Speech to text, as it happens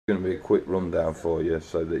going to be a quick rundown for you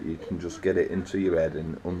so that you can just get it into your head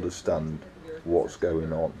and understand what's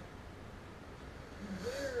going on.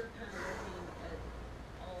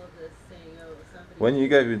 When you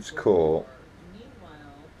go into court,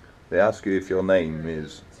 they ask you if your name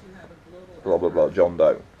is blah blah blah John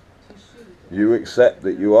Doe. You accept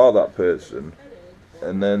that you are that person,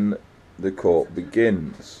 and then the court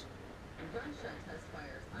begins.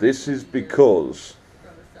 This is because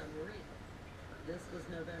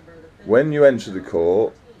when you enter the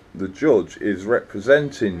court, the judge is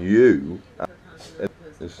representing you.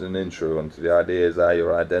 This is an intro onto the ideas how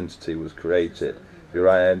your identity was created. Your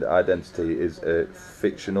identity is a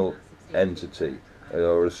fictional entity,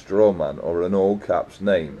 or a straw man, or an all caps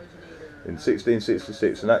name. In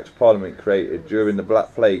 1666, an Act of Parliament created during the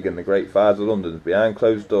Black Plague and the Great Fires of London, behind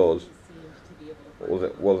closed doors,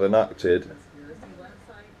 was enacted.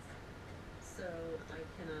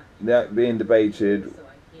 The Act being debated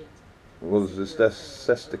was the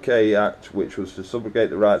Sestake Act, which was to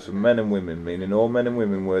subrogate the rights of men and women, meaning all men and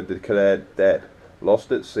women were declared dead,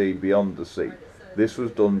 lost at sea, beyond the sea. This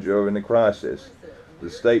was done during a crisis.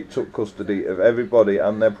 The state took custody of everybody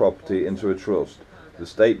and their property into a trust. The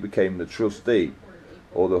state became the trustee,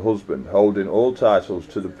 or the husband, holding all titles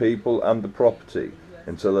to the people and the property,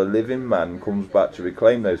 until a living man comes back to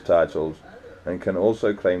reclaim those titles, and can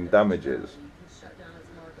also claim damages.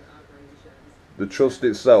 The trust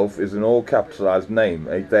itself is an all-capitalised name,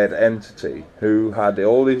 a dead entity, who had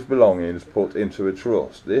all his belongings put into a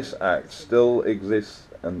trust. This act still exists,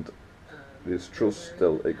 and this trust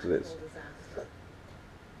still exists.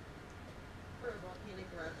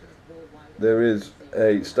 There is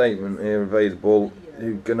a statement here available.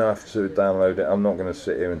 You're going to have to download it. I'm not going to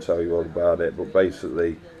sit here and tell you all about it, but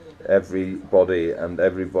basically everybody and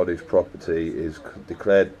everybody's property is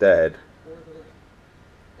declared dead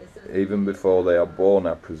even before they are born,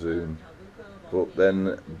 I presume. But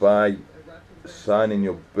then by signing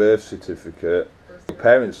your birth certificate, your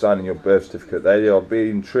parents signing your birth certificate, they are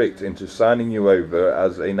being tricked into signing you over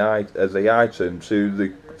as an item to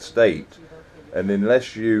the state. And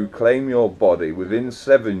unless you claim your body within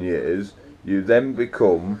 7 years, you then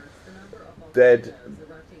become dead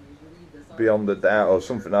beyond a doubt or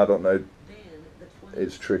something, I don't know.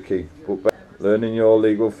 It's tricky, but learning your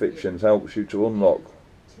legal fictions helps you to unlock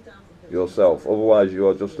yourself. Otherwise you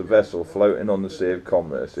are just a vessel floating on the sea of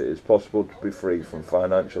commerce. It is possible to be free from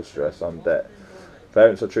financial stress and debt.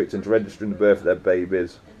 Parents are tricked into registering the birth of their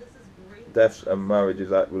babies. Deaths and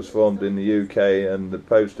Marriages Act was formed in the UK, and the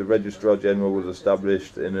post of Registrar General was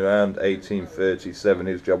established in around 1837.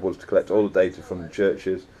 His job was to collect all the data from the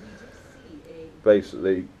churches.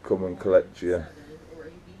 Basically, come and collect your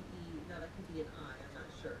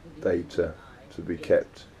data to be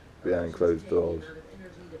kept behind closed doors.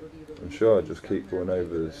 I'm sure I just keep going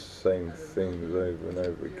over the same things over and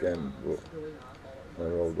over again, but I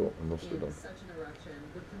rolled up and must have done.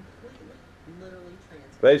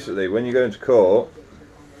 Basically, when you go into court,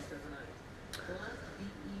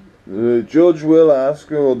 the judge will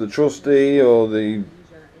ask, or the trustee, or the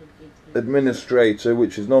administrator,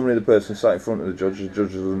 which is normally the person sat in front of the judge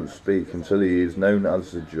doesn't speak until he is known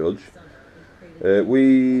as the judge.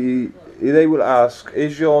 They will ask,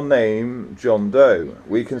 is your name John Doe?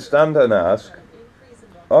 We can stand and ask,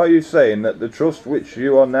 are you saying that the trust which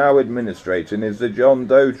you are now administrating is the John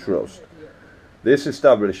Doe Trust? This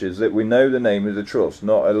establishes that we know the name is a trust,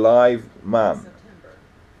 not a live man.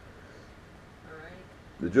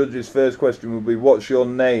 The judge's first question will be, what's your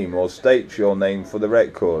name, or state your name for the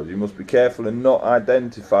record. You must be careful and not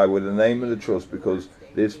identify with the name of the trust, because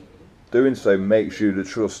doing so makes you the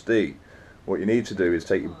trustee. What you need to do is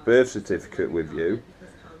take your birth certificate with you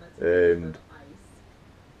and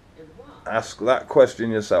ask that question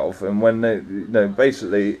yourself, and when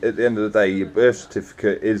basically at the end of the day, your birth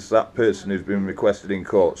certificate is that person who's been requested in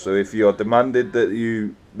court. So if you're demanded that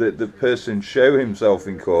the person show himself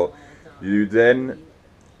in court, you then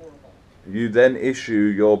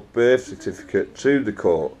issue your birth certificate to the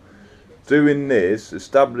court. Doing this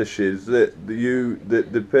establishes that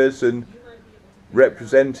the person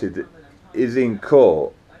represented is in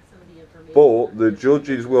court, but the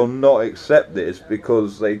judges will not accept this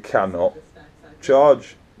because they cannot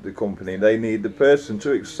charge the company. They need the person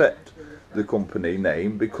to accept the company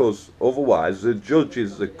name, because otherwise the judge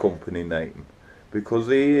is the company name, because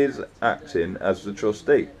he is acting as the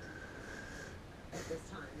trustee.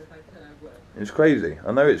 It's crazy.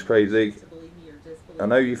 I know it's crazy. I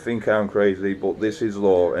know you think I'm crazy, but this is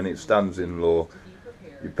law, and it stands in law.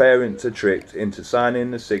 Your parents are tricked into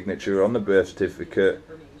signing the signature on the birth certificate.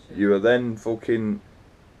 You are then fucking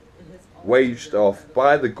waged off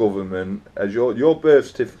by the government as your birth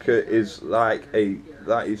certificate is like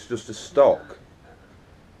that is just a stock.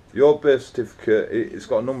 Your birth certificate, it's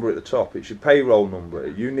got a number at the top. It's your payroll number.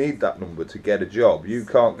 You need that number to get a job. You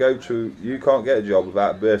can't get a job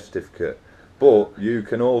without a birth certificate. But you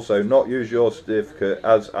can also not use your certificate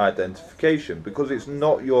as identification, because it's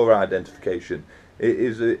not your identification. It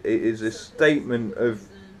is a statement of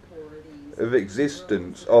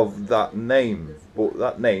existence of that name, but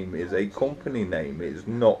that name is a company name. It is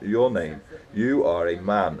not your name. You are a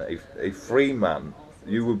man, a free man.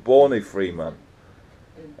 You were born a free man.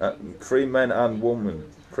 Free man and woman.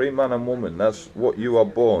 That's what you are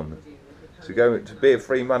born. To be a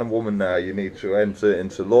free man and woman now, you need to enter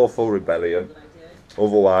into lawful rebellion.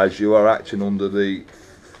 Otherwise, you are acting under the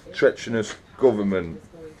treacherous government.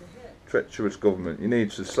 You need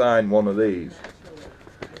to sign one of these.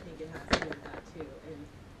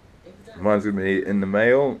 Mine's going to be in the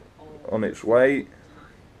mail, on its way.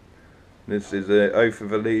 This is an oath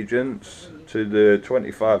of allegiance to the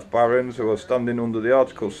 25 barons who are standing under the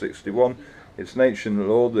Article 61. It's an ancient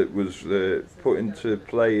law that was put into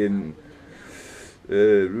play in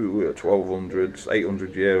 1200s,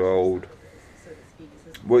 800-year-old.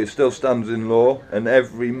 But it still stands in law, and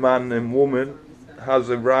every man and woman has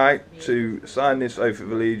a right to sign this oath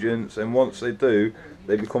of allegiance, and once they do,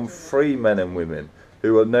 they become free men and women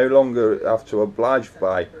who are no longer have to oblige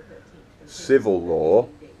by civil law.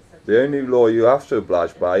 The only law you have to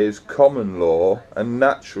oblige by is common law and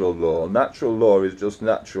natural law. Natural law is just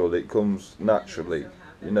natural, it comes naturally.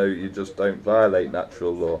 You know, you just don't violate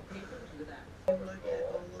natural law.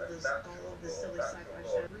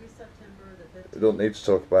 You don't need to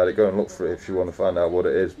talk about it, go and look for it if you want to find out what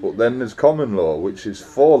it is. But then there's common law, which is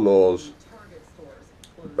 4 laws.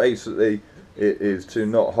 Basically, it is to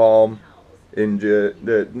not harm, injure,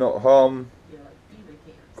 not harm,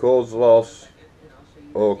 cause loss,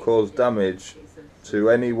 or cause damage to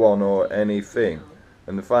anyone or anything.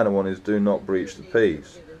 And the final one is do not breach the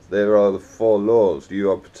peace. There are the 4 laws.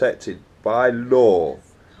 You are protected by law,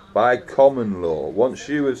 by common law. Once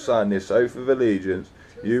you have signed this oath of allegiance,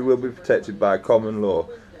 you will be protected by common law,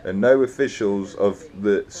 and no officials of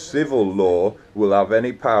the civil law will have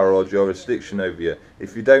any power or jurisdiction over you.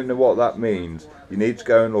 If you don't know what that means, you need to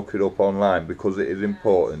go and look it up online, because it is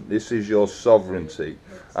important. This is your sovereignty.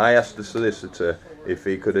 I asked the solicitor if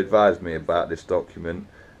he could advise me about this document,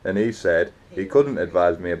 and he said he couldn't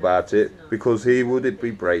advise me about it because he would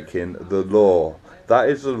be breaking the law. That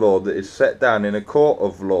is the law that is set down in a court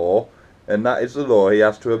of law, and that is the law he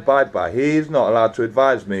has to abide by. He is not allowed to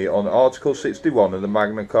advise me on Article 61 of the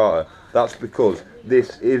Magna Carta. That's because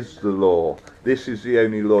this is the law. This is the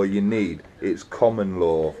only law you need. It's common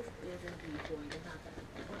law.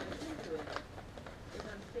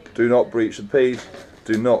 Do not breach the peace.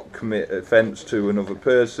 Do not commit offence to another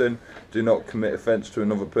person. Do not commit offence to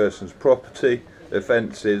another person's property.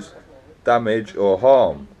 Offence is damage or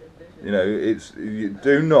harm. You know,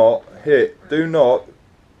 do not hit. Do not.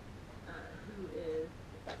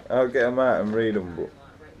 I'll get them out and read them. But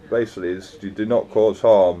basically, you do not cause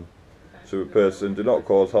harm to a person. Do not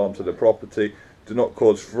cause harm to the property. Do not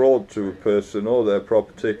cause fraud to a person or their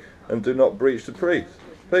property, and do not breach the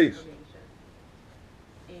peace.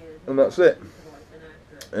 And that's it.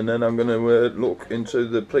 And then I'm going to look into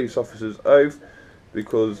the police officer's oath,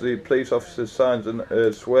 because the police officer signs and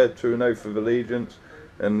swear to an oath of allegiance,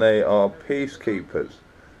 and they are peacekeepers.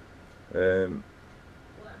 There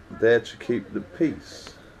to keep the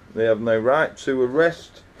peace. They have no right to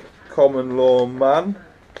arrest common law man.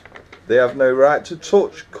 They have no right to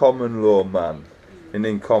touch common law man. And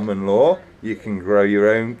in common law, you can grow your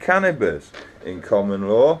own cannabis. In common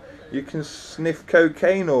law, you can sniff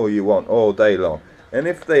cocaine all you want all day long. And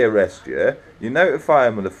if they arrest you, you notify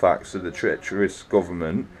them of the facts of the treacherous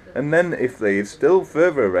government, and then if they still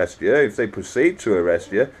further arrest you, if they proceed to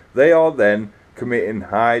arrest you, they are then committing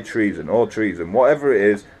high treason or treason. Whatever it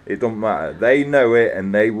is, it don't matter. They know it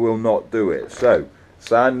and they will not do it. So,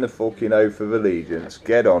 sign the fucking oath of allegiance,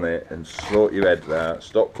 get on it and sort your heads out.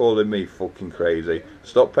 Stop calling me fucking crazy.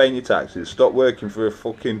 Stop paying your taxes. Stop working for a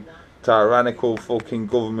fucking tyrannical fucking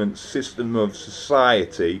government system of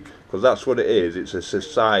society, because that's what it is. It's a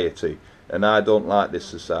society, and I don't like this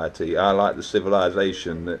society. I like the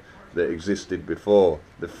civilization that existed before,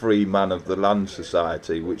 the free man of the land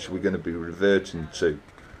society, which we're going to be reverting to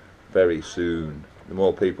very soon. The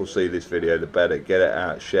more people see this video, the better. Get it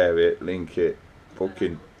out, share it, link it,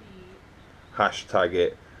 fucking hashtag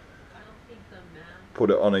it, put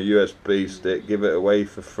it on a USB stick, give it away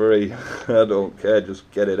for free. I don't care, just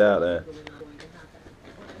get it out there.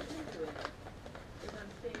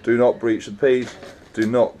 Do not breach the peace. Do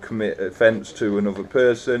not commit offence to another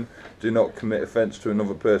person. Do not commit offence to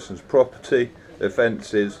another person's property.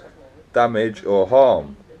 Offence is damage or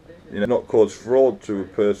harm. Not cause fraud to a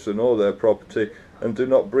person or their property, and do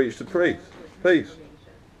not breach the peace.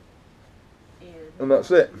 And that's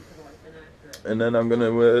it. And then I'm going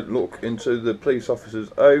to look into the police officer's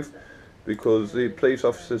oath, because the police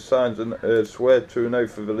officer signs and swear to an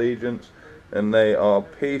oath of allegiance, and they are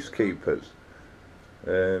peacekeepers.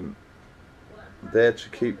 There to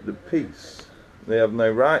keep the peace. They have no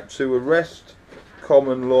right to arrest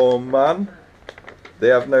common law man. They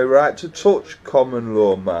have no right to touch common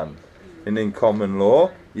law man. And in common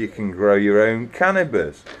law, you can grow your own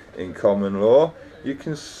cannabis. In common law, you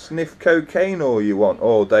can sniff cocaine all you want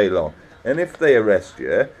all day long. And if they arrest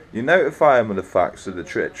you, you notify them of the facts of the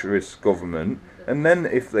treacherous government. And then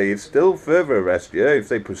if they still further arrest you, if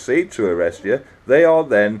they proceed to arrest you, they are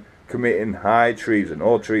then committing high treason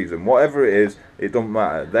or treason, whatever it is, it don't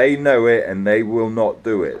matter. They know it and they will not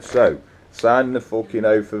do it. So sign the fucking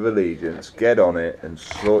oath of allegiance, get on it and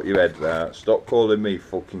sort your heads out. Stop calling me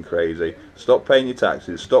fucking crazy. Stop paying your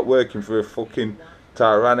taxes. Stop working for a fucking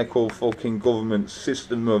tyrannical fucking government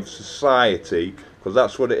system of society, because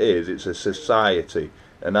that's what it is. It's a society,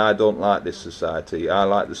 and I don't like this society. I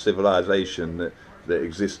like the civilization that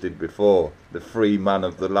existed before, the free man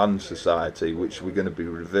of the land society, which we're going to be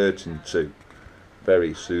reverting to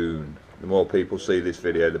very soon. The more people see this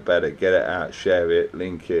video, the better. Get it out, share it,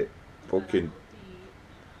 link it, fucking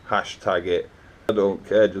hashtag it. I don't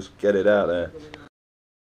care, just get it out there.